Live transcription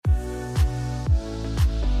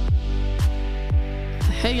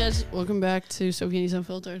Hey guys, welcome back to Sophie and Isa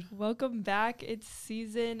Unfiltered. Welcome back. It's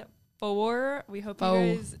season 4. We hope you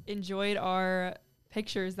guys enjoyed our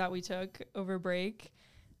pictures that we took over break.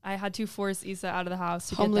 I had to force Isa out of the house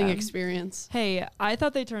to Humbling get them. experience. Hey, I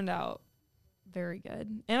thought they turned out very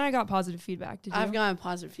good. And I got positive feedback. Did you? I've gotten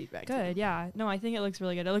positive feedback. Good, too. yeah. No, I think it looks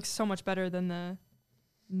really good. It looks so much better than the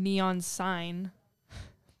neon sign.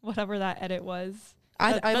 Whatever that edit was.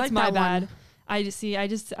 I That's like my that bad. one.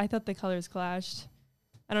 I thought the colors clashed.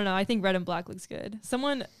 I don't know. I think red and black looks good.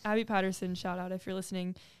 Someone, Abby Patterson, shout out if you're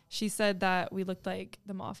listening. She said that we looked like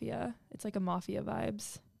the mafia. It's like a mafia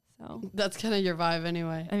vibes. So That's kind of your vibe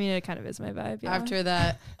anyway. I mean, it kind of is my vibe. Yeah. After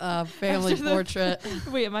that family portrait.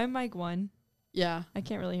 Wait, am I mic 1? Yeah. I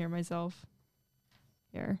can't really hear myself.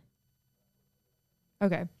 Here.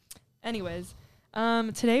 Okay. Anyways,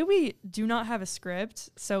 today we do not have a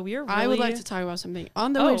script, so we are really... I would like to talk about something.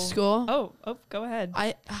 On the way to school. Oh, go ahead.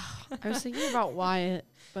 I was thinking about Wyatt,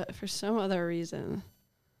 but for some other reason.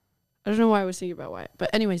 I don't know why I was thinking about Wyatt.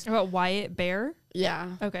 But anyways. About Wyatt Bear? Yeah.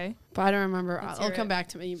 Okay. But I don't remember. Let's It'll hear come it. back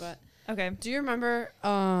to me. But Okay. do you remember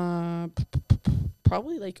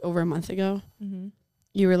probably like over a month ago, Mm-hmm.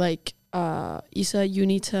 you were like, Isa, you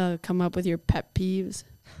need to come up with your pet peeves.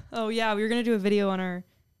 Oh, yeah. We were going to do a video on our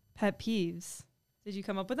pet peeves. Did you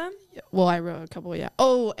come up with them? Yeah, well, I wrote a couple, yeah.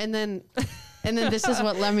 Oh, and then this is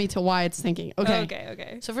what led me to Wyatt's thinking. Okay.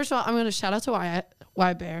 Okay. So first of all, I'm going to shout out to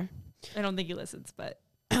Wyatt Bear. I don't think he listens, but...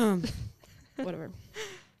 Whatever.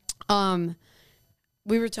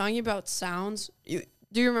 We were talking about sounds. Do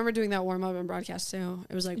you remember doing that warm-up and broadcast too?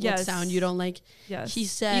 It was like, Yes. what sound you don't like? Yes. He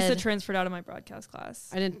said... Isa transferred out of my broadcast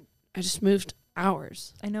class. I just moved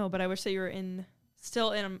hours. I know, but I wish that you were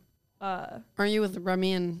still in... Aren't you with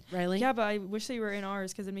Remy and Riley? Yeah, but I wish that you were in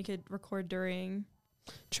ours because then we could record during.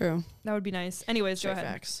 True. That would be nice. Anyways, Straight go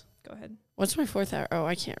ahead. facts. Go ahead. What's my fourth hour? Oh,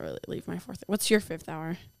 I can't really leave my fourth. What's your fifth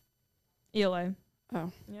hour? ELA.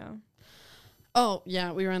 Oh. Yeah. Oh,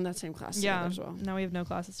 yeah, we were in that same class together Yeah. as well. Now we have no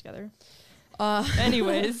classes together.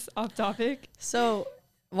 Anyways, off topic. So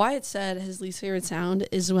Wyatt said his least favorite sound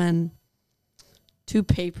is when two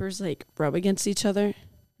papers like rub against each other.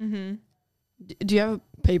 Mm-hmm. Do you have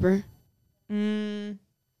a paper?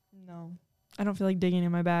 No. I don't feel like digging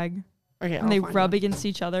in my bag. Okay, And they rub against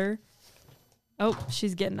each other. Oh,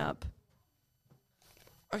 she's getting up.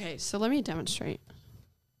 Okay, so let me demonstrate.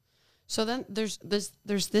 So then there's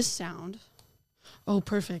this sound. Oh,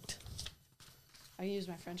 perfect. I can use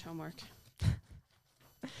my French homework.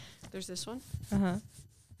 There's this one. Uh-huh.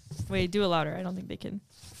 Wait, do it louder. I don't think they can.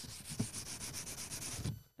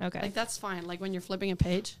 Okay. Like that's fine. Like when you're flipping a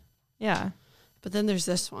page. Yeah. But then there's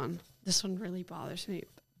this one. This one really bothers me.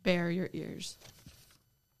 Bare your ears.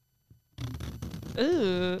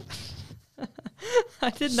 Ooh. I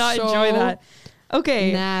did not So enjoy that.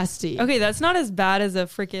 Okay. Nasty. Okay, that's not as bad as a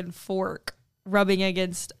freaking fork rubbing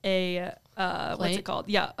against a what's Plate? it called?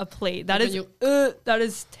 Yeah, a plate. That Like is when that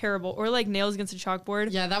is terrible. Or like nails against a chalkboard.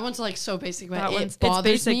 Yeah, that one's like so basic, but That it one's- it's bothers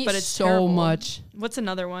basic, me but it's so terrible. much. What's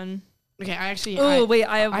another one? Okay, I actually. Oh wait,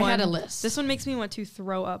 I have I one. had a list. This one makes me want to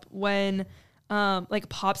throw up when like a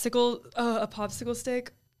popsicle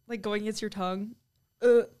stick like going against your tongue.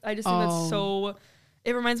 I just think that's so.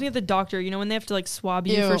 It reminds me of the doctor. You know when they have to like swab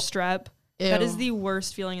you for strep. Ew. That is the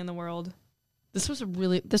worst feeling in the world. This was in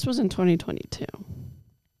 2022.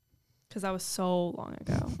 Because that was so long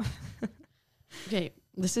ago. Okay,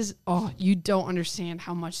 you don't understand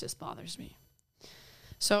how much this bothers me.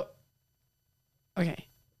 So, okay,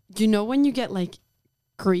 you know when you get like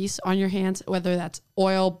grease on your hands, whether that's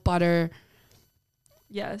oil, butter.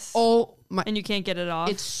 Yes. Oh my! And you can't get it off.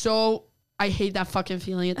 It's so. I hate that fucking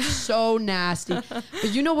feeling. It's so nasty. But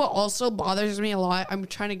you know what also bothers me a lot? I'm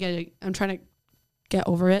trying to get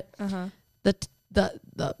over it. Uh-huh.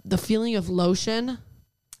 The feeling of lotion.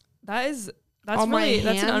 That's on my really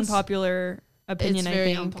that's an hands, unpopular opinion. It's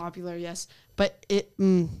very I think unpopular, yes. But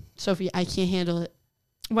Sophie, I can't handle it.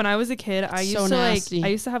 when I was a kid, I so used to nasty. I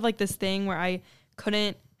used to have like this thing where I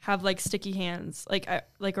couldn't have like sticky hands, or I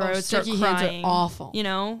would start sticky crying. hands are awful. You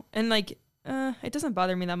know, and like it doesn't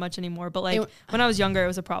bother me that much anymore. But like when I was younger, it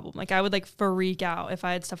was a problem. Like I would like freak out if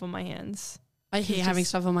I had stuff on my hands. I hate having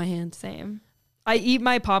stuff on my hands. Same. I eat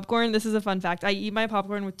my popcorn. This is a fun fact. I eat my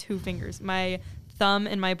popcorn with 2 fingers, my thumb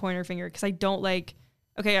and my pointer finger, because I don't like.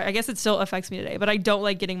 Okay, I guess it still affects me today, but I don't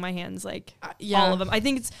like getting my hands like all of them. I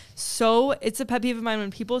think it's a pet peeve of mine when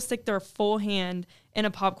people stick their full hand in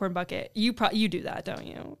a popcorn bucket. You do that, don't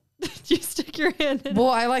you? You stick your hand in. Well,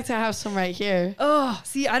 I like to have some right here. Oh,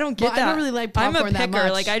 see, I don't get that. I don't really like popcorn I'm a picker. that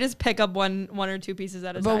much. Like I just pick up one or two pieces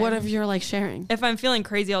at a time. But what if you're like sharing? If I'm feeling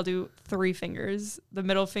crazy, I'll do 3 fingers, the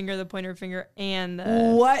middle finger, the pointer finger, and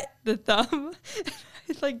the thumb.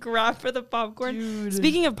 I like grab for the popcorn. Dude.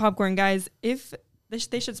 Speaking of popcorn, guys, if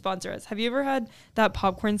they should sponsor us. Have you ever had that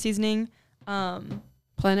popcorn seasoning?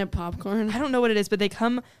 Planet Popcorn? I don't know what it is, but they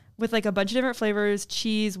come with like a bunch of different flavors: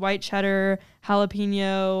 cheese, white cheddar,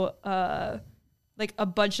 jalapeno, like a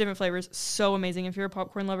bunch of different flavors. So amazing. If you're a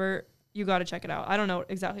popcorn lover, you got to check it out. I don't know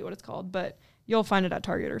exactly what it's called, but you'll find it at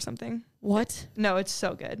Target or something. What? No, it's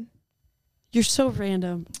so good. You're so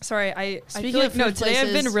random. Sorry, I feel like today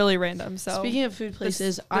I've been really random. So speaking of food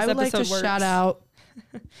places, I would like to shout out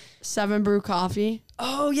 7 Brew Coffee.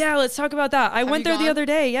 Oh yeah, let's talk about that. I went there the other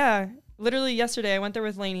day. Yeah, literally yesterday. I went there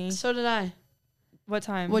with Lainey. So did I. What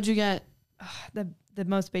time? What'd you get? The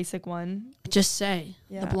most basic one. Just say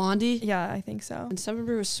the blondie. Yeah, I think so. And 7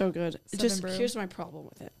 Brew was so good. Here's my problem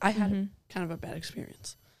with it. I had kind of a bad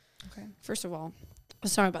experience. Okay. First of all,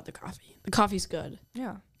 let's talk about the coffee. The coffee's good.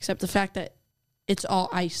 Yeah. Except the fact that it's all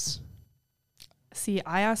ice. See,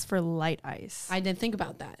 I asked for light ice. I didn't think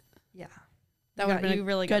about that. Yeah. That would be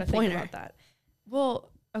really good think about that.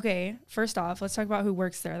 Well, okay. First off, let's talk about who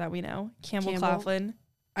works there that we know. Campbell Claflin.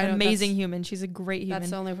 Amazing human. She's a great human.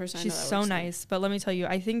 That's the only person I know. She's so nice. But let me tell you,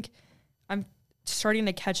 I think I'm starting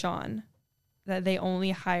to catch on that they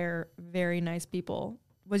only hire very nice people.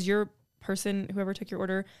 Was your person, whoever took your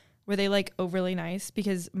order, were they like overly nice?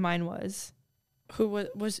 Because mine was. Who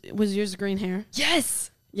was yours green hair?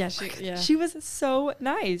 Yes. Yeah, she was so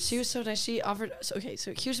nice. She was so nice. She offered. So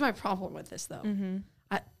here's my problem with this though.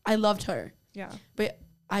 I loved her. Yeah. But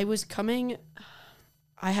I was coming.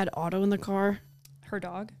 I had Otto in the car. Her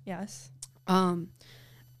dog, yes. And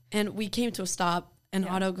we came to a stop, and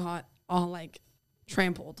Otto got all like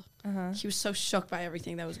trampled. He was so shook by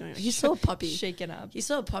everything that was going on. He's still a puppy, shaken up. He's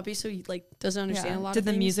still a puppy, so he like doesn't understand a lot. Did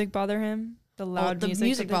the music bother him? The loud music. The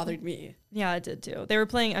music bothered me. Yeah, it did too. They were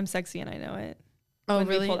playing "I'm Sexy and I Know It." Oh,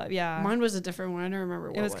 really? Yeah. Mine was a different one. I don't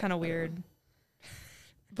remember. It was kind of weird.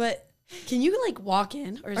 But can you like walk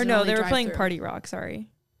in or no? They were playing Party Rock. Sorry.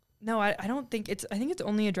 No, I don't think it's. I think it's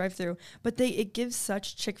only a drive-through, but it gives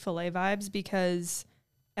such Chick-fil-A vibes because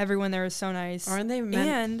everyone there is so nice. Aren't they?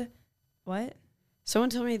 And what?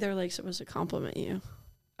 Someone told me they're like supposed to compliment you.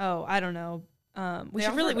 Oh, I don't know.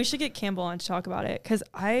 We should get Campbell on to talk about it because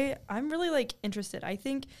I'm really like interested. I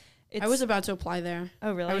think. I was about to apply there.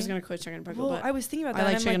 Oh, really? I was going to quit chicken and pickle. Well, I was thinking about that.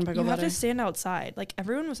 I like chicken and pickle better. You have to stand outside. Like,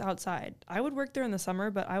 everyone was outside. I would work there in the summer,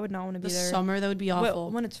 but I would not want to be there. The summer, that would be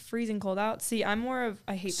awful. When it's freezing cold out. See, I'm more of,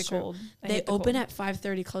 I hate the cold. They open at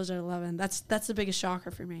 5:30, close at 11. That's the biggest shocker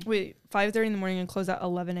for me. Wait, 5:30 in the morning and close at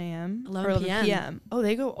 11 a.m.? 11 p.m. Oh,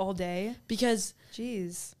 they go all day? Because...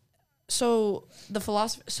 Jeez. So,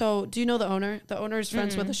 do you know the owner? The owner is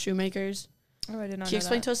friends with the shoemakers. Oh, I did not know that. Can you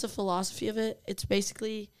explain to us the philosophy of it? It's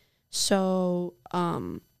basically... So,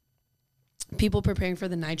 people preparing for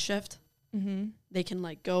the night shift, they can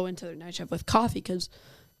like go into their night shift with coffee because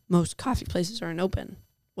most coffee places aren't open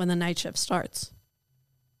when the night shift starts.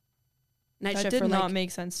 That did not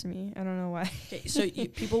make sense to me. I don't know why. Okay, so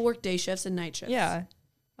people work day shifts and night shifts. Yeah.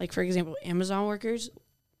 Like, for example, Amazon workers,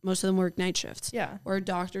 most of them work night shifts. Yeah. Or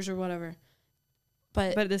doctors or whatever.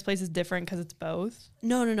 But this place is different because it's both?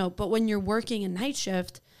 No. But when you're working a night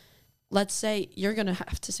shift... Let's say you're going to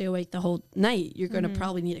have to stay awake the whole night. You're going to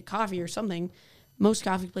probably need a coffee or something. Most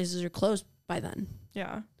coffee places are closed by then.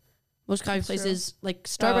 Yeah. Most coffee places, like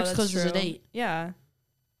Starbucks closes at 8. Yeah.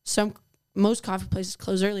 Most coffee places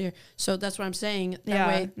close earlier. So that's what I'm saying. That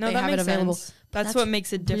way they have it available. That's what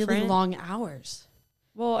makes it different. Really long hours.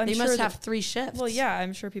 Well, they must have 3 shifts. Well, yeah,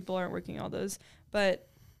 I'm sure people aren't working all those. But,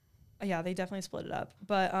 yeah, they definitely split it up.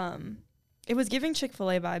 But, it was giving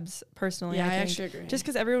Chick-fil-A vibes personally. Yeah, I actually agree. Just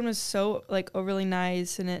because everyone was so like overly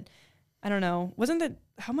nice and I don't know. Wasn't that,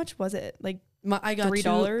 how much was it? Like I got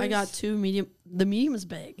 $3. I got 2 medium. The medium is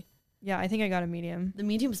big. Yeah, I think I got a medium. The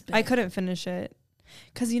medium's big. I couldn't finish it.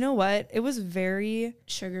 Because you know what? It was very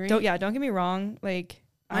sugary. Don't get me wrong. Like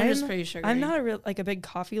mine was pretty sugary. I'm not a big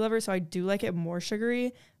coffee lover, so I do like it more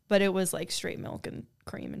sugary. But it was like straight milk and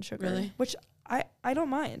cream and sugar. Really? Which I don't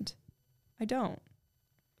mind. I don't.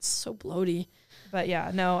 It's so bloaty. But yeah,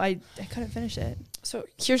 no, I couldn't finish it. So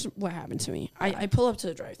here's what happened to me. I pull up to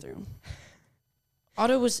the drive-thru.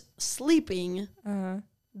 Otto was sleeping.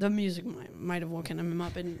 The music might have woken him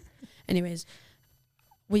up. And anyways,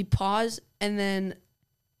 we pause, and then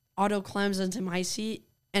Otto climbs into my seat,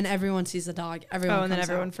 and everyone sees the dog. And then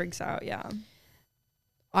everyone freaks out, yeah.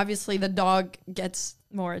 Obviously, the dog gets...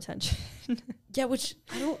 more attention. Yeah, which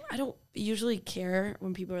I don't usually care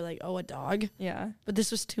when people are like, oh, a dog. Yeah. But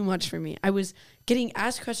this was too much for me. I was getting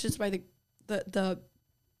asked questions by the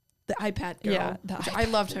the iPad girl. Yeah, I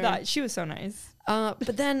loved her. She was so nice.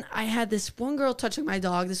 But then I had this one girl touching my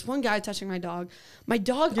dog, this one guy touching my dog. My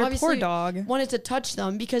dog Your obviously poor dog wanted to touch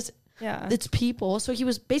them because it's people. So he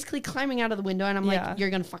was basically climbing out of the window, and I'm like, you're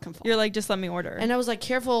going to fucking fall. You're like, just let me order. And I was like,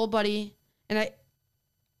 careful, buddy. And I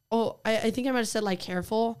think I might have said like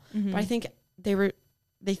careful, but I think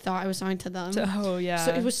they thought I was talking to them. Oh, yeah.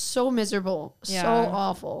 So it was so miserable, so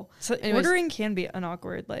awful. So anyways, ordering can be an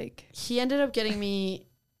awkward, like. He ended up getting me,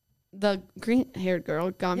 the green-haired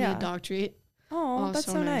girl got me a dog treat. Oh, that's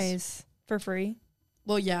so nice. For free?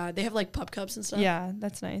 Well, yeah, they have like pup cups and stuff. Yeah,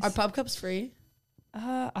 that's nice. Are pup cups free?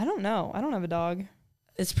 I don't know. I don't have a dog.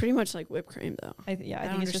 It's pretty much like whipped cream, though. I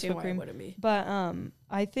think it's just whipped cream. It wouldn't be. But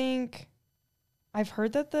I think I've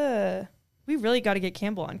heard that we really got to get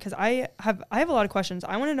Campbell on, because I have a lot of questions.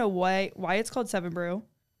 I want to know why it's called 7 Brew.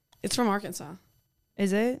 It's from Arkansas.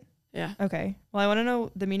 Is it? Yeah. Okay. Well, I want to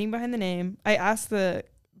know the meaning behind the name. I asked the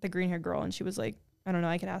green hair girl, and she was like, I don't know,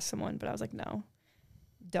 I can ask someone, but I was like, no,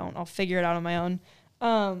 don't. I'll figure it out on my own.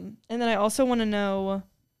 And then I also want to know.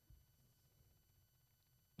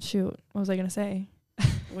 Shoot, what was I gonna say?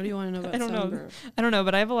 What do you want to know about? I don't know,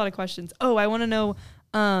 but I have a lot of questions. Oh, I want to know,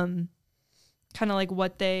 kind of like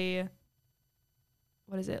what is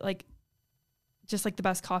it like? Just like the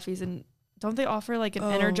best coffees, and don't they offer like an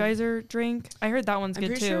Energizer drink? I heard that one's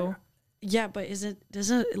good too. Sure. Yeah, but it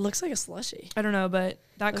looks like a slushie. I don't know, but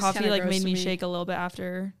that coffee like made me shake a little bit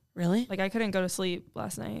after. Really? Like I couldn't go to sleep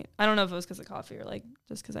last night. I don't know if it was because of coffee or like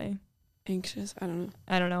just because I anxious. I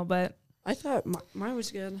don't know, but I thought mine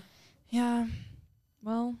was good. Yeah.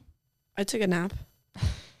 Well, I took a nap.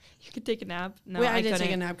 You could take a nap. No, wait, I didn't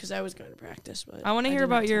take a nap because I was going to practice. But I want to hear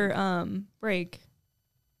about your break.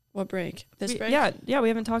 What break? This break? Yeah. We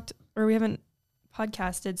haven't talked, or we haven't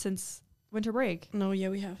podcasted since winter break. No, yeah,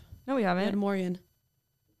 we have. No, we haven't. We had Morgan.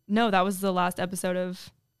 No, that was the last episode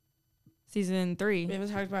of season 3. We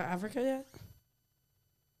haven't talked about Africa yet?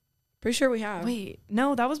 Pretty sure we have. Wait,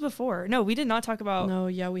 no, that was before. No, we did not talk about. No,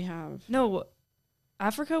 yeah, we have. No,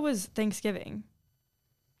 Africa was Thanksgiving.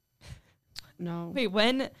 No. Wait,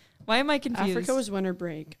 when? Why am I confused? Africa was winter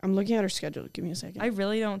break. I'm looking at our schedule. Give me a second. I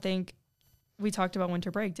really don't think we talked about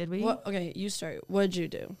winter break, did we? Okay, you start. What did you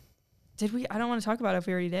do? Did we? I don't want to talk about it if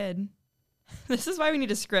we already did. This is why we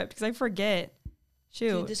need a script, because I forget. Shoot.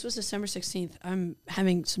 Dude, this was December 16th. I'm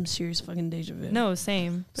having some serious fucking deja vu. No,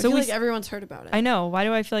 same. So I feel like everyone's heard about it. I know. Why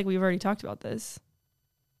do I feel like we've already talked about this?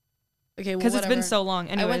 Okay, well, because it's been so long.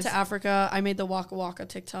 Anyways. I went to Africa. I made the Waka Waka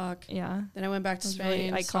TikTok. Yeah. Then I went back to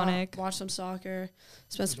Spain. Really iconic. Watched some soccer.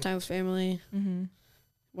 Spent some time with family. Mm-hmm.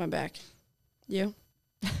 Went back. You?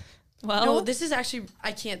 Well. No, this is actually,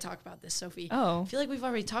 I can't talk about this, Sophie. Oh. I feel like we've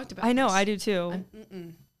already talked about I know, this. I do too.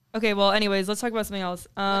 Okay, well, anyways, let's talk about something else.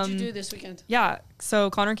 What'd you do this weekend? Yeah, so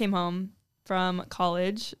Connor came home from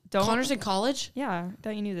college. Connor's in college? Yeah, I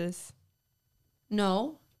thought you knew this.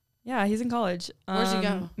 No. Yeah, he's in college. Where's he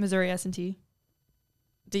go? Missouri S&T.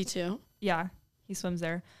 D2? Yeah, he swims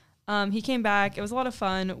there. He came back. It was a lot of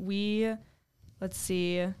fun. Let's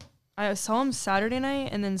see. I saw him Saturday night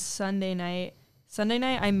and then Sunday night. Sunday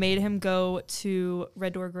night, I made him go to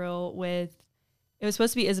Red Door Grill with, it was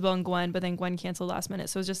supposed to be Isabel and Gwen, but then Gwen canceled last minute.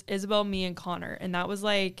 So it was just Isabel, me, and Connor. And that was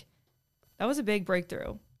a big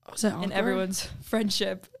breakthrough. Was that awkward? In everyone's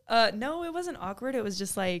friendship. No, it wasn't awkward. It was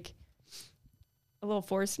just like a little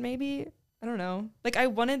forced maybe. I don't know. Like I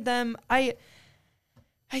wanted them, I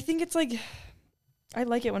think it's like, I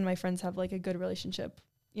like it when my friends have like a good relationship,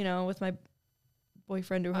 you know, with my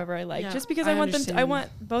boyfriend or whoever I like, just because I want them to, I want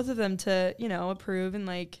both of them to, you know, approve and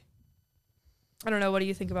like, I don't know. What do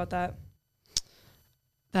you think about that?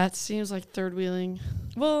 That seems like third wheeling.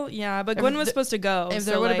 Well, yeah, but Gwen was supposed to go. If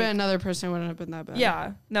there would have been another person, it wouldn't have been that bad.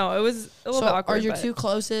 Yeah. No, it was a little bit awkward. Are your two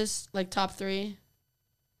closest, like top 3?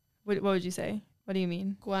 What would you say? What do you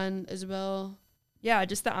mean? Gwen, Isabel. Yeah,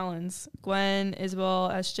 just the Allens. Gwen, Isabel,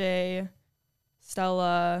 SJ,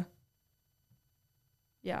 Stella.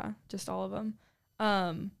 Yeah, just all of them.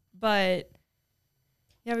 But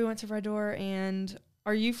yeah, we went to Red Door. And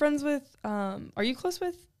are you close with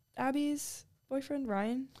Abby's boyfriend,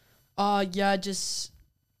 Ryan? Yeah,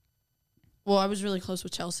 I was really close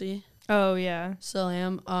with Chelsea. Oh, yeah. Still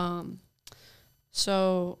am.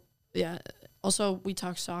 So, yeah. Also, we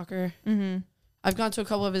talk soccer. Mm-hmm. I've gone to a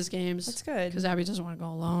couple of his games. That's good. Because Abby doesn't want to go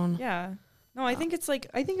alone. Yeah. No, I think it's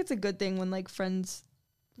a good thing when, like, friends,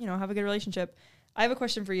 you know, have a good relationship. I have a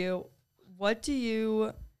question for you. What do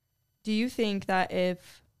you think that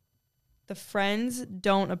if the friends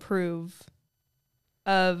don't approve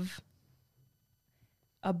of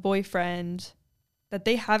a boyfriend that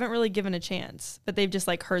they haven't really given a chance, but they've just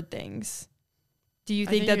like heard things, do you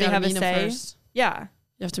think that they have a say? First. Yeah.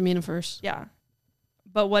 You have to meet him first. Yeah.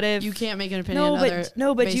 But what if you can't make an opinion?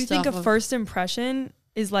 But do you think a first impression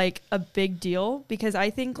is like a big deal? Because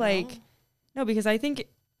I think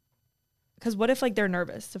because what if like they're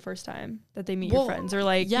nervous the first time that they meet your friends, or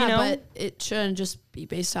like, yeah, you know? But it shouldn't just be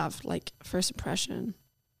based off like first impression.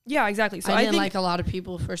 Yeah, exactly. So I didn't like a lot of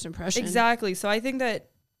people first impression. Exactly. So I think that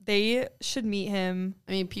they should meet him.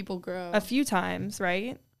 I mean, people grow a few times,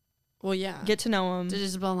 right? Well, yeah. Get to know him. Did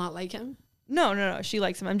Isabel not like him? No. She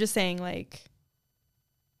likes him. I'm just saying, like,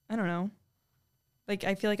 I don't know. Like,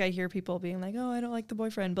 I feel like I hear people being like, "Oh, I don't like the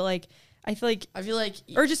boyfriend," but like, I feel like,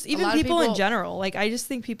 or just even people in general. Like, I just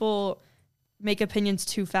think people make opinions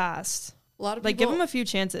too fast. A lot of like, people, give them a few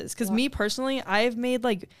chances. Because me personally, I've made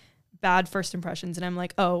like bad first impressions, and I'm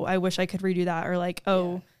like, oh, I wish I could redo that, or like,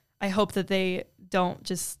 oh, I hope that they don't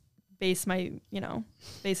just base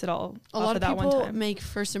it all off of that one time. A lot of people make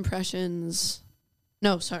first impressions.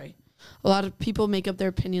 No, sorry. A lot of people make up their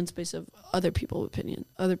opinions based on other people's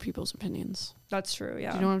opinions. That's true, yeah.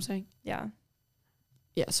 Do you know what I'm saying? Yeah.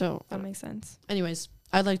 Yeah, so that makes sense. Anyways,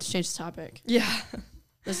 I'd like to change the topic. Yeah.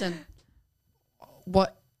 Listen,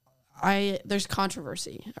 there's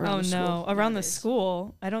controversy around the school. Around the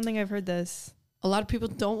school. I don't think I've heard this. A lot of people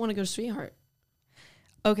don't want to go to Sweetheart.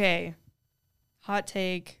 Okay. Hot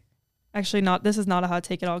take. Actually, this is not a hot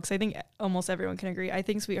take at all, because I think almost everyone can agree. I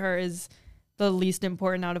think Sweetheart is the least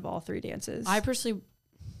important out of all three dances. I personally,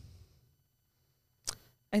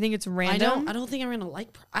 I think it's random. I don't think I'm going to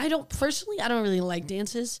like, I don't really like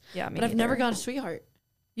dances. Yeah, me But I've either. never gone to Sweetheart.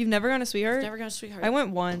 You've never gone to Sweetheart? I've never gone to Sweetheart. I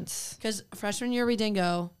went once. Because freshman year we didn't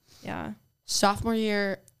go. Yeah. Sophomore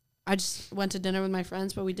year, I just went to dinner with my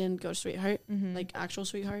friends, but we didn't go to Sweetheart, like actual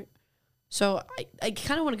Sweetheart. So I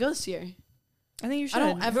kind of want to go this year. I think you should. I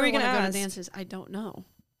don't ever want to go to dances. dances. I don't know.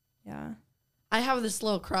 Yeah. I have this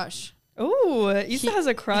little crush. Oh, Isa has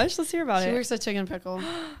a crush. Let's hear about it. She works at Chicken Pickle.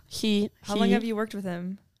 How long have you worked with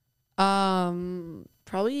him?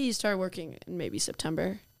 Probably he started working in maybe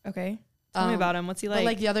September. Okay. Tell me about him. What's he like? But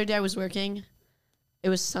like the other day I was working. It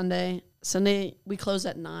was Sunday. Sunday we closed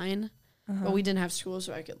at 9, but we didn't have school,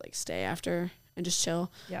 so I could like stay after and just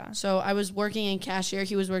chill. Yeah. So I was working in cashier.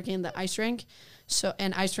 He was working in the ice rink.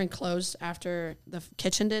 And ice rink closed after the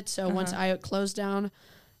kitchen did. So once I closed down,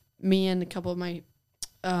 me and a couple of my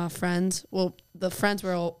friends, well, the friends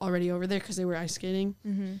were already over there because they were ice skating.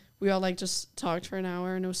 We all like just talked for an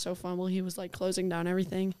hour, and it was so fun while he was like closing down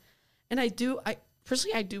everything. And I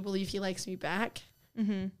personally do believe he likes me back,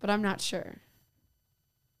 but I'm not sure.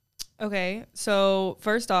 Okay, so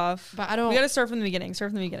first off, but we got to start from the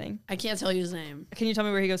beginning. I can't tell you his name. Can you tell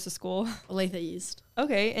me where he goes to school? Olathe East.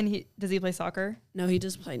 Okay, and does he play soccer? No, he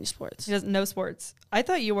doesn't play any sports. He doesn't. No sports. I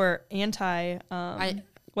thought you were anti.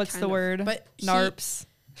 What's the word? But NARPs.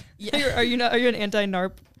 Yeah. Are you an anti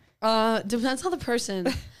NARP? Depends on the person,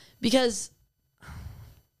 because.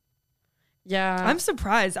 Yeah. I'm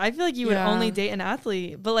surprised. I feel like you would only date an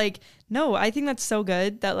athlete, but like, no, I think that's so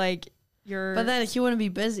good that like you're. But then he wouldn't be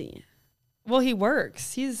busy. Well, he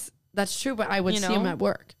works. That's true, but I would see him at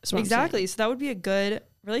work. Exactly. So that would be a good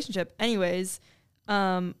relationship. Anyways,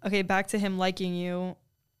 okay, back to him liking you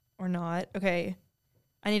or not. Okay,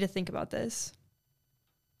 I need to think about this.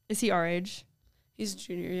 Is he our age? He's a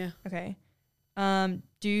junior, yeah. Okay.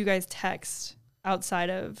 Do you guys text outside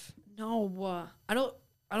of? No, I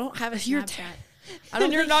don't have a Snapchat.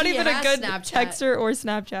 And you're not even a good texter or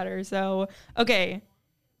Snapchatter. So okay.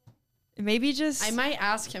 Maybe just... I might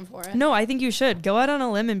ask him for it. No, I think you should. Go out on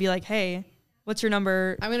a limb and be like, hey, what's your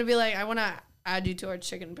number? I'm going to be like, I want to add you to our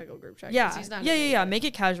Chicken Pickle group chat. Yeah. Yeah. Make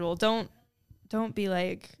it casual. Don't be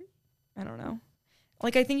like, I don't know.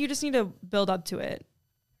 Like, I think you just need to build up to it.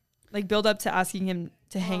 Like, build up to asking him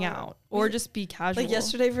to hang out. Or just be casual. Like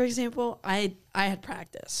yesterday, for example, I had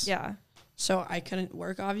practice. Yeah. So I couldn't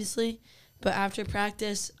work, obviously. But after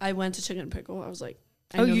practice, I went to Chicken Pickle. I was like...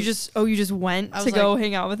 you just went to go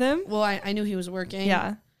hang out with him? Well, I knew he was working.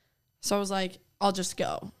 Yeah. So I was like, I'll just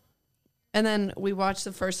go. And then we watched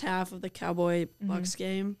the first half of the Cowboy Bucks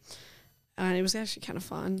game. And it was actually kind of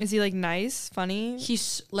fun. Is he like nice, funny?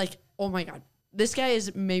 He's like, oh my God. This guy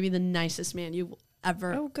is maybe the nicest man you will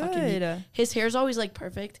ever fucking meet. His hair's always like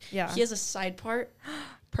perfect. Yeah. He has a side part.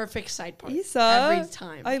 Perfect side part. Isa, every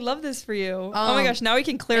time. I love this for you. Oh my gosh, now we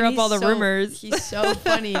can clear up all the rumors. He's so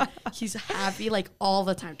funny. He's happy like all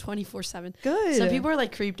the time, 24/7. Good. Some people are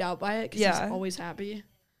like creeped out by it because he's always happy.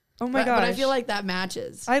 Oh my gosh. But I feel like that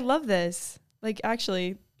matches. I love this. Like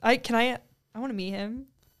actually, I want to meet him.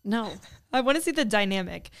 No. I want to see the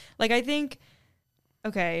dynamic. Like I think,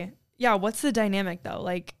 okay, yeah, what's the dynamic though?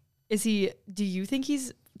 Like, do you think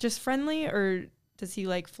he's just friendly, or does he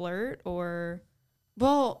like flirt, or...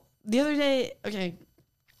 Well, the other day, okay,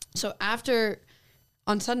 So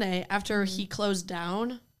on Sunday, after he closed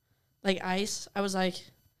down, like Ice, I was like,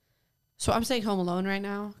 so I'm staying home alone right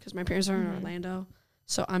now because my parents are in Orlando.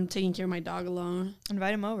 So I'm taking care of my dog alone.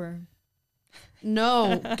 Invite him over.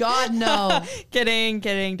 No, God, no. Kidding.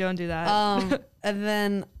 Don't do that. And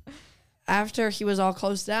then after he was all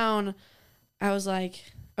closed down, I was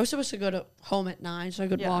supposed to go to home at 9 so I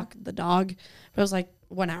could walk the dog. But I was like,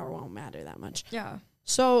 1 hour won't matter that much. Yeah.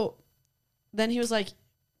 So then he was like,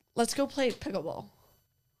 let's go play pickleball.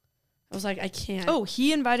 I was like, I can't. Oh,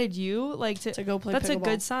 he invited you to go play that's pickleball. A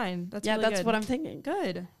good sign. That's really that's good. what I'm thinking.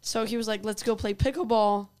 Good. So he was like, let's go play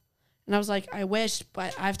pickleball. And I was like, I wish,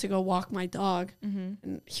 but I have to go walk my dog. Mm-hmm.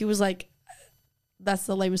 And he was like, that's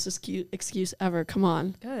the lamest excuse ever. Come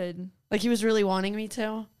on. Good. Like, he was really wanting me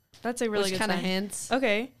to. That's a really good kind of sign. hints.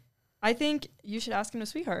 Okay. I think you should ask him to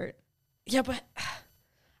Sweetheart. Yeah, but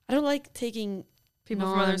I don't like taking people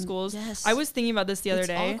from other schools. Yes. I was thinking about this the other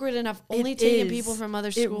day. It's awkward enough only taking people from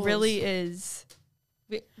other schools. It really is.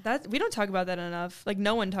 We don't talk about that enough. Like,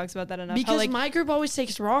 no one talks about that enough. Because my group always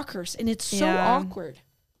takes rockers, and it's so awkward.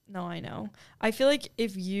 No, I know. I feel like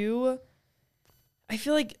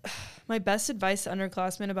my best advice to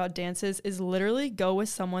underclassmen about dances is literally go with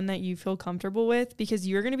someone that you feel comfortable with, because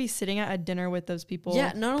you're going to be sitting at a dinner with those people.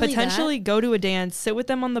 Yeah, not only potentially go to a dance, sit with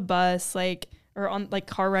them on the bus, or on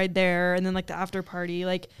car ride there, and then the after party.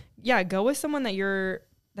 Go with someone that you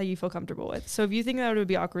feel comfortable with. So if you think that would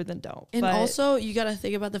be awkward, then don't. And also, you got to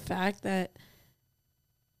think about the fact that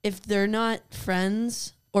if they're not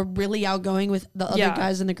friends or really outgoing with the other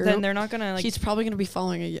guys in the group, then they're not gonna he's probably gonna be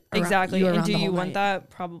following you exactly. And do you want that?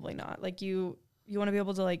 Probably not. You want to be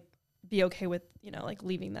able to be okay with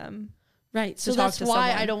leaving them. Right. So that's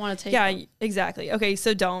why I don't want to take. Yeah, them. Exactly. Okay,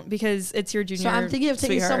 so don't, because it's your junior. So I'm thinking of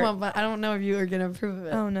taking Sweetheart. someone, but I don't know if you are gonna approve of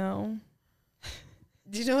it. Oh no.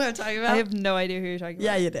 Do you know what I'm talking about? I have no idea who you're talking about.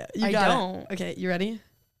 Yeah, you do. I don't. It. Okay, you ready?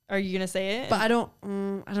 Are you gonna say it? But I don't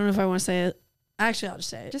know if I want to say it. Actually, I'll just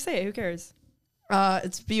say it. Just say it. Who cares?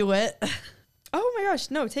 It's Be-Wit. Oh my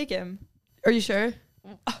gosh, no, take him. Are you sure?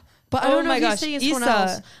 But I don't know if he's taking someone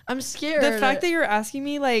else. I'm scared. The fact that you're asking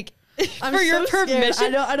me I'm for your permission.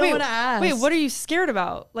 Scared. I don't want to ask. Wait, what are you scared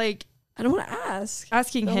about? I don't want to ask.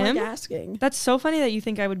 Asking him? Asking. That's so funny that you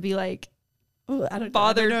think I would be oh, I don't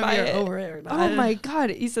bothered know by if you're it. over it or not. Oh my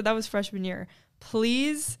God, Isa, that was freshman year.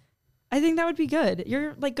 Please, I think that would be good.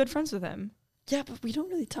 You're good friends with him. Yeah, but we don't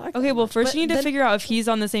really talk. Okay, well, first you need to figure out if he's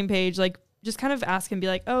on the same page. Just kind of ask him, be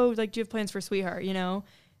like, oh, do you have plans for Sweetheart?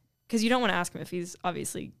 Because you don't want to ask him if he's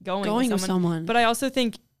obviously going with someone. But I also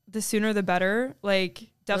think the sooner the better.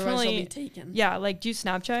 Definitely. He'll be taken. Yeah, do you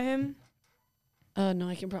Snapchat him? No,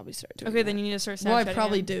 I can probably start doing Okay, that. then you need to start Snapchatting Well, I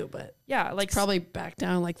probably him. do, but yeah, it's probably back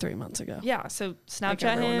down 3 months ago. Yeah, so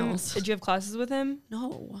Snapchat him. Else. Did you have classes with him?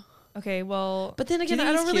 No. Okay, well. But then again,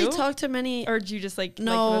 I don't really talk to many. Or do you just No, him as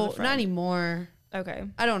a friend? not anymore. Okay.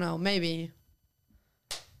 I don't know. Maybe.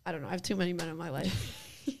 I don't know. I have too many men in my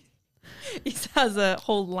life. He has a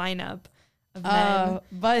whole lineup of men.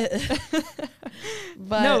 But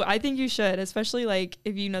no, I think you should, especially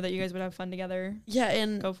if you know that you guys would have fun together. Yeah,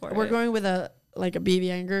 and go for it. We're going with a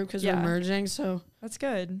BVN group because we're merging, so that's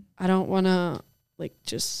good. I don't want to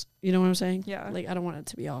just, you know what I'm saying? Yeah. I don't want it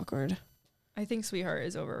to be awkward. I think Sweetheart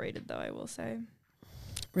is overrated, though. I will say.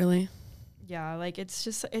 Really? Yeah, it's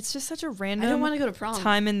just such a random. I don't want to go to prom.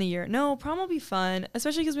 Time in the year. No, prom will be fun,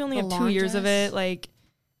 especially because we only have 2 years of it.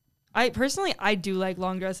 I personally do like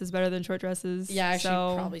long dresses better than short dresses. Yeah,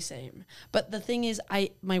 actually, probably same. But the thing is,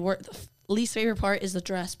 the least favorite part is the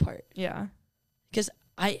dress part. Yeah, because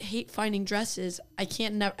I hate finding dresses. I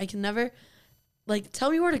can never.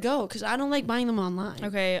 Tell me where to go, because I don't like buying them online.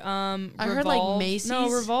 Okay. I heard Macy's. No,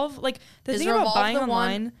 Revolve. The thing Revolve about buying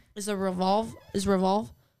online is Revolve.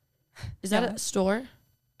 Is that a store?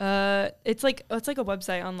 It's like a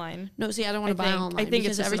website online. No, see, I don't want to buy online. I think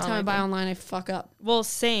because every time I buy online, I fuck up. Well,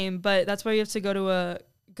 same, but that's why you have to go to a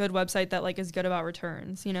good website that is good about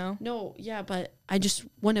returns. No, yeah, but I just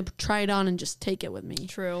want to try it on and just take it with me.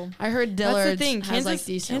 True. I heard Dillard's that's the thing. has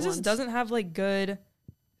decent Kansas ones. doesn't have good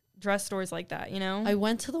dress stores like that. I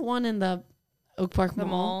went to the one in the Oak Park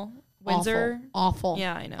Mall. Windsor. Awful.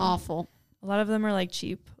 Yeah, I know. Awful. A lot of them are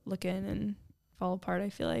cheap looking and fall apart. I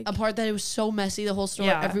feel like a part that it was so messy. The whole store,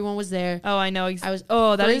 everyone was there. Oh, I know. I was.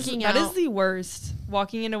 That is the worst.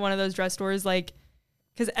 Walking into one of those dress stores,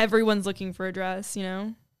 because everyone's looking for a dress.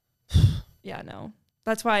 Yeah, no.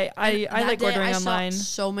 That's why I like ordering online. Saw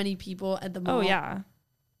so many people at the mall. Oh yeah.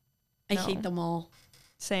 I hate the mall.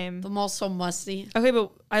 Same. The mall's so musty. Okay,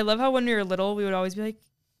 but I love how when we were little, we would always be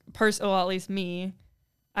at least me,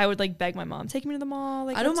 I would beg my mom, take me to the mall.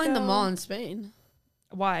 I don't mind the mall in Spain.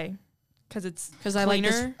 Why? Because I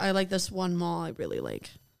like this one mall I really like.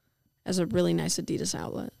 Has a really nice Adidas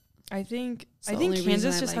outlet. I think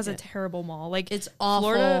Kansas just has a terrible mall. Like it's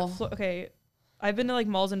awful. Florida. Okay, I've been to like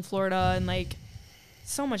malls in Florida and like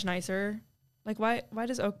so much nicer. Like why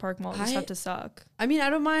does Oak Park Mall just have to suck? I mean, I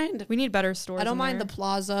don't mind. We need better stores. I don't mind the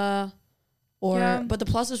Plaza, but the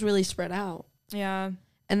Plaza's really spread out. Yeah.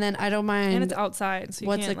 And then I don't mind. And it's outside, so you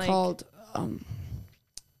what's can't, it called?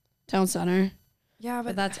 Town Center. Yeah,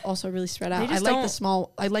 but that's also really spread out. I like the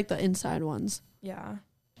small. I like the inside ones. Yeah.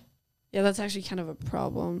 Yeah, that's actually kind of a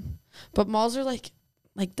problem. But malls are like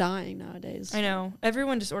dying nowadays. I know.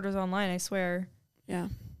 Everyone just orders online, I swear. Yeah.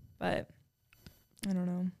 But I don't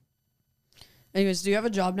know. Anyways, do you have a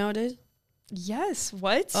job nowadays? Yes.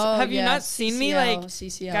 What? Oh, have you not seen me like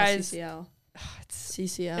CCL, guys? CCL. It's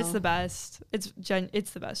CCL. It's the best.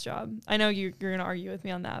 It's the best job. I know you're gonna argue with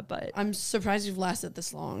me on that, but I'm surprised you've lasted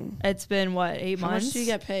this long. It's been what, 8 months? How much do you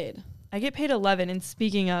get paid? I get paid 11. And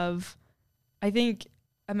speaking of, I think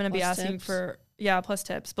I'm gonna be asking tips? for plus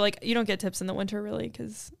tips. But like you don't get tips in the winter really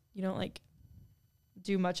because you don't like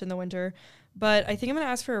do much in the winter. But I think I'm gonna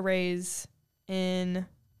ask for a raise in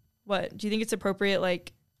what? Do you think it's appropriate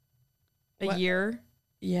like a year?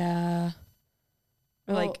 Yeah.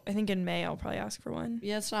 Or like I think in May I'll probably ask for one.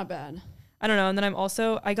 Yeah, it's not bad. I don't know. And then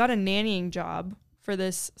I got a nannying job for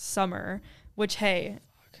this summer, which hey,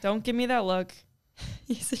 don't give me that look.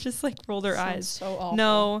 Isa just like rolled her eyes. So awful.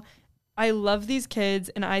 No, I love these kids,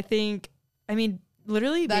 and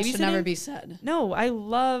literally that babysitting should never be said. No, I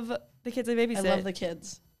love the kids I babysit. I love the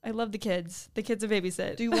kids. I love the kids. The kids I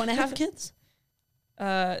babysit. Do you want to have kids?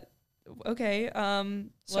 Okay. Sorry,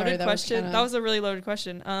 loaded question. That was a really loaded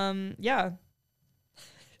question. Yeah.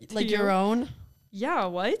 Like your own? Yeah.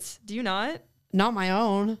 What? Do you not? Not my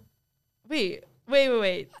own. Wait.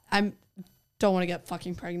 Don't want to get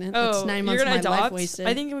fucking pregnant. Oh, it's 9 months of my life wasted.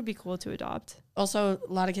 I think it would be cool to adopt. Also,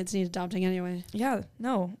 a lot of kids need adopting anyway. Yeah,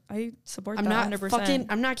 no, I support that 100%.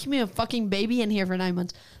 I'm not keeping a fucking baby in here for 9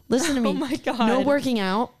 months. Listen to me. Oh my God. No working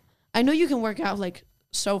out. I know you can work out like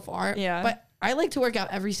so far. Yeah. But I like to work out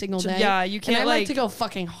every single day. Yeah, you can't and I like to go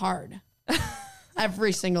fucking hard.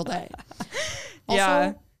 Every single day.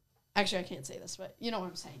 Also, actually, I can't say this, but you know what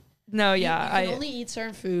I'm saying. No, yeah. You can only eat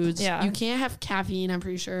certain foods. Yeah. You can't have caffeine, I'm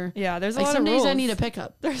pretty sure. Yeah, there's a lot of some rules. days I need a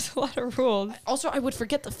pickup. There's a lot of rules. Also, I would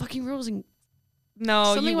forget the fucking rules and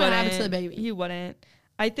something would happen to the baby. You wouldn't.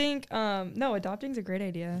 I think no, adopting's a great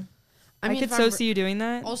idea. I could see you doing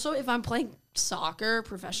that. Also, if I'm playing soccer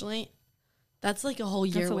professionally, that's like a whole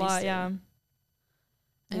year wasted. Lot, yeah.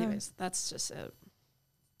 Anyways, that's just it.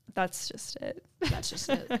 That's just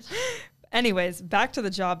it. Anyways, back to the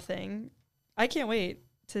job thing. I can't wait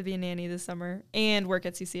to be a nanny this summer and work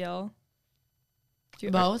at CCL.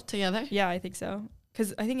 Both together? Yeah, I think so.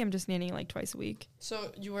 Because I think I'm just nannying like twice a week.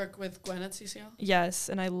 So you work with Gwen at CCL? Yes,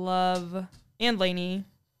 and I love... And Lainey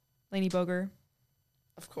Boger.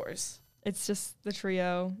 Of course. It's just the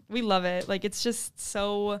trio. We love it. Like, it's just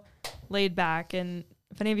so laid back. And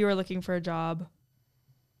if any of you are looking for a job...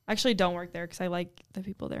 Actually, don't work there because I like the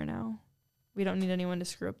people there now. We don't need anyone to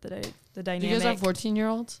screw up the dynamic. Do you guys have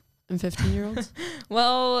 14-year-olds and 15-year-olds?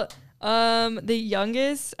 Well, the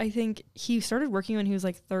youngest, I think he started working when he was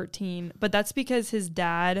like 13, but that's because his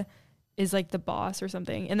dad is like the boss or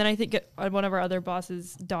something. And then I think one of our other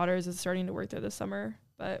boss's daughters is starting to work there this summer,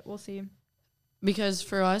 but we'll see. Because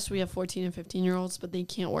for us, we have 14 and 15-year-olds, but they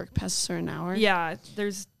can't work past a certain hour. Yeah,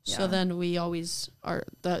 So then we always are...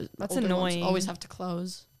 That's annoying. Always have to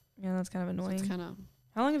close. Yeah, that's kind of annoying. So it's kind of...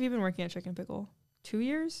 How long have you been working at Chicken Pickle? 2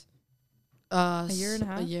 years? A year and a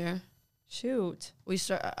half? A year. Shoot.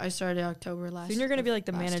 I started October last. Soon you're going to be like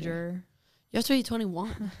the manager. Year. You have to be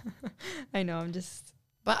 21. I know, I'm just...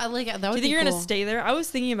 But I like that. Would Do you think you're going to stay there? I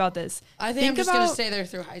was thinking about this. I think I'm just going to stay there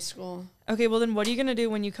through high school. Okay, well then what are you going to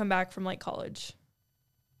do when you come back from like college?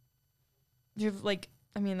 Do you have like...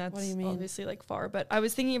 I mean, that's what do you mean? Obviously like far, but I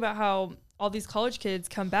was thinking about how all these college kids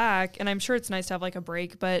come back, and I'm sure it's nice to have like a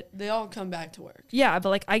break, but they all come back to work. Yeah, but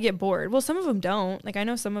like I get bored. Well, some of them don't. Like I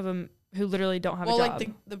know some of them who literally don't have a job.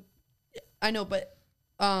 Like I know, but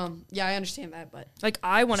yeah, I understand that, but like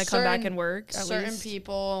I want to come back and work. Certain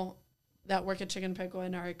people that work at Chicken Pickle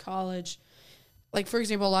and are at college, like for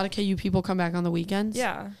example, a lot of KU people come back on the weekends.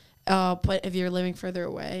 Yeah. But if you're living further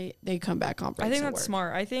away, they come back on breaks. I think that's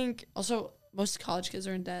smart. I think also most college kids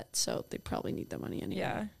are in debt, so they probably need the money anyway.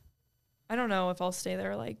 Yeah. I don't know if I'll stay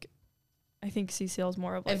there. Like, I think CCL is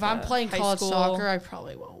more of like if I'm playing college soccer, I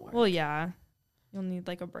probably won't work. Well, yeah. You'll need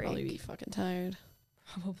like a break. Probably be fucking tired.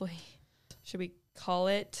 Probably. Should we call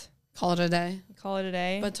it? Call it a day. Call it a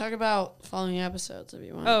day. But talk about following episodes if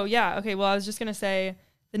you want. Oh, yeah. Okay. Well, I was just going to say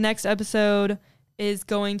the next episode is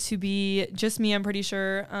going to be just me, I'm pretty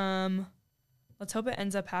sure. Let's hope it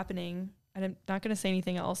ends up happening. I'm not going to say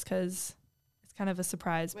anything else because it's kind of a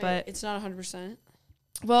surprise. Wait, but it's not 100%?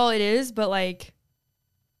 Well, it is, but like,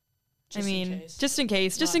 Just in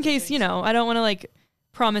case. just in case, you know, I don't want to like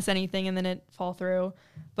promise anything and then it fall through.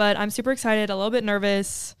 But I'm super excited, a little bit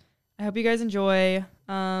nervous. I hope you guys enjoy.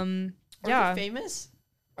 Are they famous?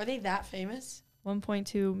 Are they that famous?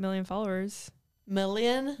 1.2 million followers.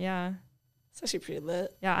 Million? Yeah. It's actually pretty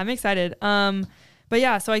lit. Yeah, I'm excited. But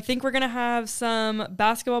yeah, so I think we're going to have some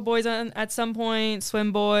basketball boys at some point,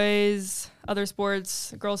 swim boys, other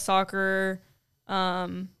sports, girls soccer. I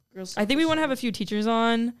think we want to have a few teachers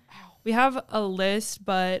on. Ow. We have a list,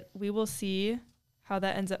 but we will see how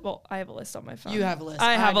that ends up. Well, I have a list on my phone. You have a list.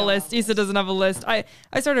 I have a list. Isa doesn't have a list. I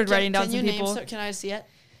started writing down some people. Can I see it?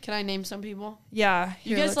 Can I name some people? Yeah.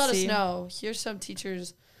 You guys let us know. Here's some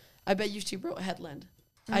teachers. I bet you she wrote Headland.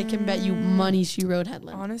 I can bet you money she wrote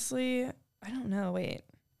Headland. Honestly, I don't know. Wait.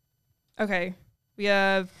 Okay. We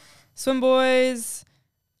have swim boys.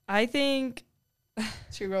 I think...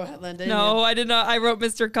 She wrote Headland, didn't No, you? I did not. I wrote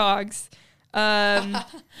Mr. Cogs.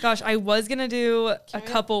 Gosh, I was going to do a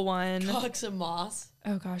couple one. Cogs and Moss.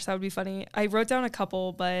 Oh, gosh, that would be funny. I wrote down a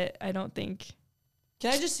couple, but I don't think...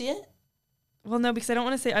 Can I just see it? Well, no, because I don't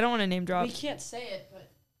want to name drop. We can't say it, but...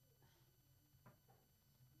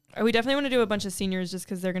 We definitely want to do a bunch of seniors just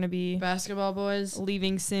because they're going to be... Basketball boys.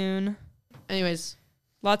 Leaving soon. Anyways.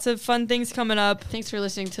 Lots of fun things coming up. Thanks for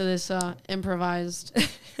listening to this improvised.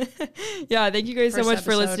 Yeah, thank you guys so much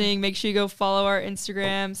for episode. listening. Make sure you go follow our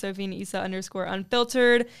Instagram, Sophie and Isa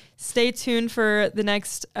 _unfiltered. Stay tuned for the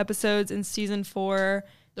next episodes in season 4.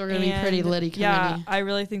 They're going to be pretty litty community. Yeah, I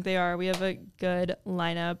really think they are. We have a good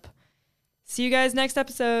lineup. See you guys next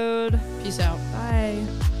episode. Peace out.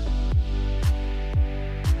 Bye.